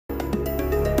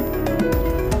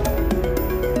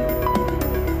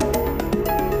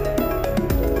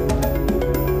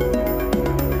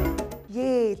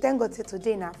Dangote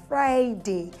today na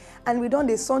Friday, and we don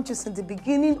dey sort you since the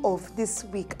beginning of this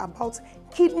week about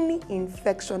kidney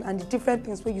infection and the different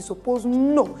things wey you suppose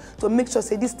know to make sure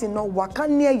say this thing no waka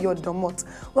near your domot.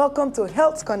 Welcome to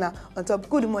Health Corner on top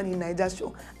Gudu Morning Naija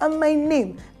show, and my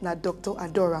name na Dr.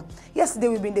 Adaora. Yesterday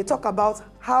we been dey talk about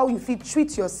how you fit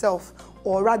treat yourself,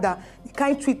 or rather the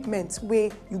kind treatment where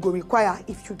you go require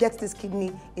if you get this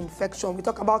kidney infection. We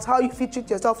talk about how you fit treat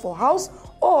yourself for house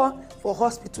or for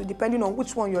hospital, depending on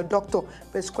which one your doctor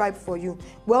prescribe for you.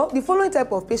 Well, the following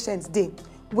type of patients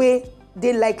where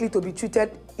they likely to be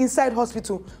treated inside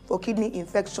hospital for kidney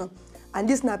infection. And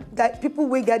this na people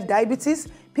wey get diabetes,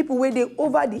 people wey dey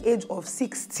over the age of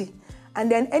 60,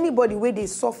 and then anybody where they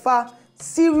suffer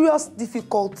serious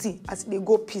difficulty as they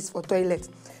go piss for toilet.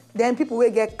 Then people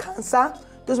wey get cancer,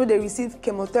 those where they receive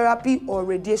chemotherapy or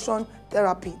radiation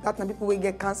therapy. That's na people wey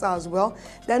get cancer as well.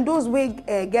 Then those wey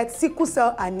get sickle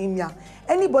cell anemia.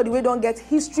 Anybody wey don't get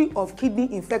history of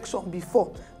kidney infection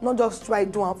before, not just try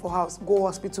do one for house, go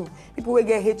hospital. People wey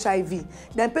get HIV.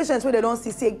 Then patients where they don't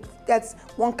see say get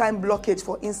one kind blockage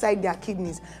for inside their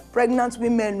kidneys. Pregnant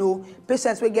women or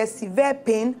patients wey get severe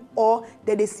pain or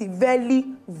they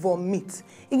severely vomit.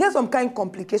 E get some kind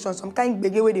complications, some kind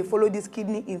gbege wey they follow this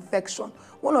kidney infection.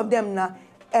 One of them na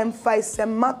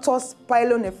emphysematous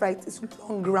pyelonephritis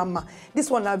long grammar. This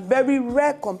one a very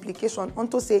rare complication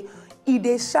unto say e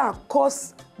dey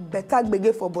cause better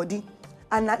gbege for body,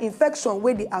 and an infection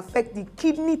where they affect the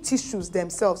kidney tissues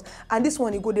themselves, and this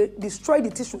one go dey destroy the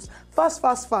tissues fast.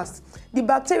 The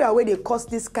bacteria where they cause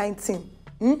this kind thing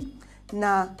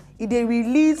now they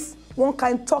release one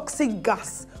kind toxic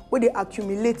gas where they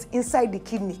accumulate inside the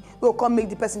kidney. Will come make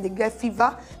the person they get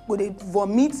fever, go they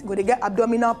vomit, go they get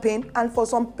abdominal pain, and for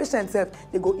some patients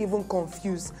they go even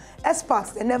confused.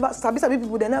 Experts they never sabi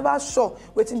people they never sure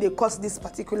wetin they cause this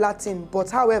particular thing, but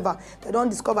however they don't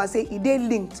discover say it they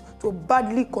linked to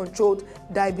badly controlled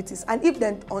diabetes, and if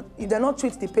they not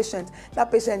treat the patient, that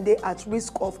patient they at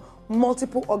risk of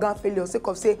multiple organ failure, sake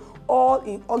of say all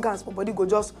in organs for body go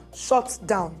just shut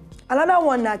down. Another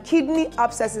one na kidney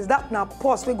abscesses. That na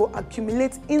pus wey go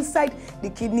accumulate inside the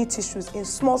kidney tissues in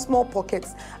small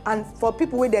pockets. And for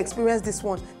people where they experience this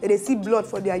one, they see blood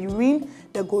for their urine,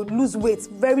 they go lose weight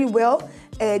very well,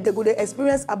 they go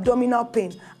experience abdominal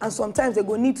pain, and sometimes they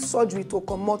go need surgery to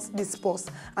comot this pus.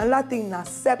 Another thing na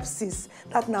sepsis.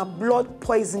 That na blood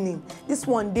poisoning. This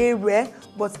one dey rare,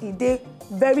 but it dey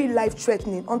very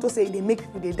life-threatening unto say they make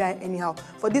people they die anyhow.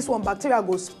 For this one, bacteria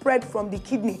go spread from the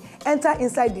kidney, enter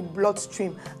inside the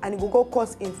bloodstream, and it will go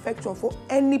cause infection for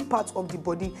any part of the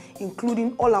body,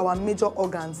 including all our major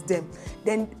organs. Then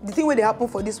the thing where they happen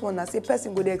for this one, as a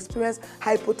person go they experience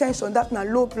hypotension, that na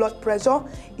low blood pressure.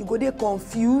 You go they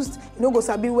confused, you know, go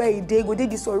sabi where it dey, go they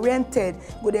disoriented,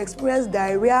 go they experience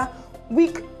diarrhea,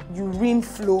 weak urine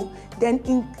flow. Then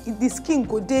in the skin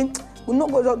go they will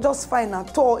not go just fine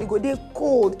at all. It go dey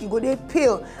cold, it go dey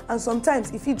pale, and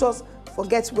sometimes if you just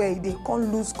forget where they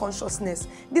can't lose consciousness.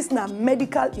 This na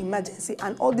medical emergency,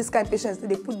 and all these kind of patients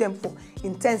they put them for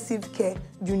intensive care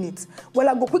units. Well,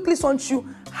 I go quickly show you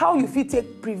how you fit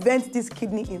take prevent this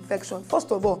kidney infection.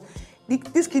 First of all,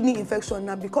 this kidney infection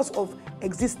now because of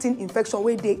existing infection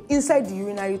where they inside the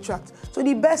urinary tract. So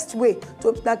the best way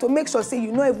to make sure say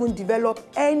you not even develop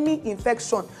any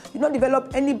infection, you not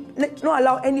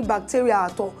allow any bacteria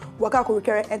at all waka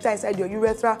enter inside your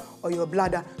urethra or your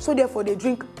bladder. So therefore they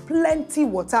drink plenty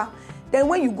water. Then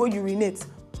when you go urinate,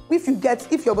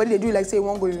 if your body they do like say you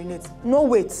won't go urinate, no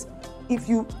wait.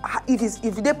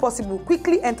 If they possible,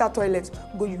 quickly enter toilet,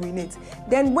 go urinate.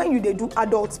 Then when they do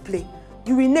adult play,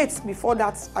 urinate before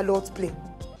that adult play.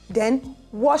 Then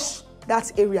wash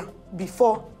that area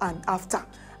before and after.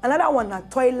 Another one na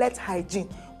toilet hygiene.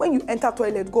 When you enter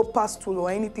toilet, go past stool or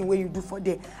anything where you do for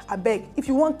there, I beg, if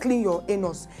you want clean your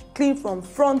anus, clean from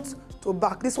front to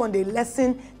back. This one they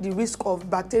lessen the risk of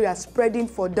bacteria spreading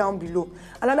for down below.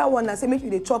 Another one I say make you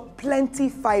they chop plenty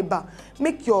fiber.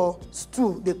 Make your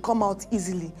stool they come out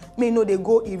easily. May know they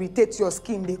go irritate your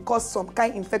skin, they cause some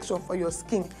kind infection for your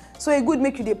skin. So it good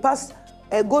make you they pass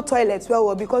go toilet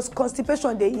well, because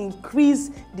constipation they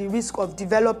increase the risk of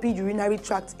developing urinary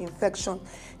tract infection.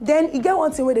 Then you get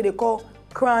one thing where they call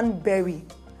cranberry,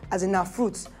 as in a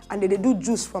fruit, and they do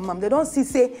juice from them. They don't say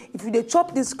if you they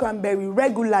chop this cranberry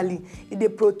regularly, they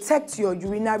protect your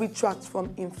urinary tract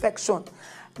from infection.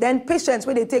 Then patients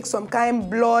where they take some kind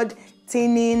blood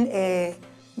thinning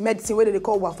medicine wey they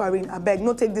call warfarin. Abeg,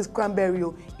 no take this cranberry,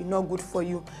 it's not good for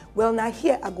you. Well, now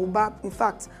here I go back, in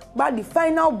fact, back the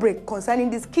final break concerning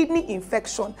this kidney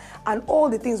infection and all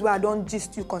the things where I don't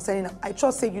gist you concerning them. I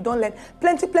trust say you don't learn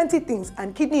plenty things,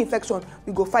 and kidney infection,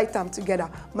 we go fight them together.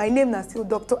 My name is still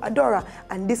Dr. Adaora,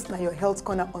 and this is your health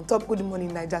corner on top Gudu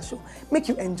Morning Naija show. Make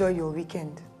you enjoy your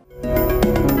weekend.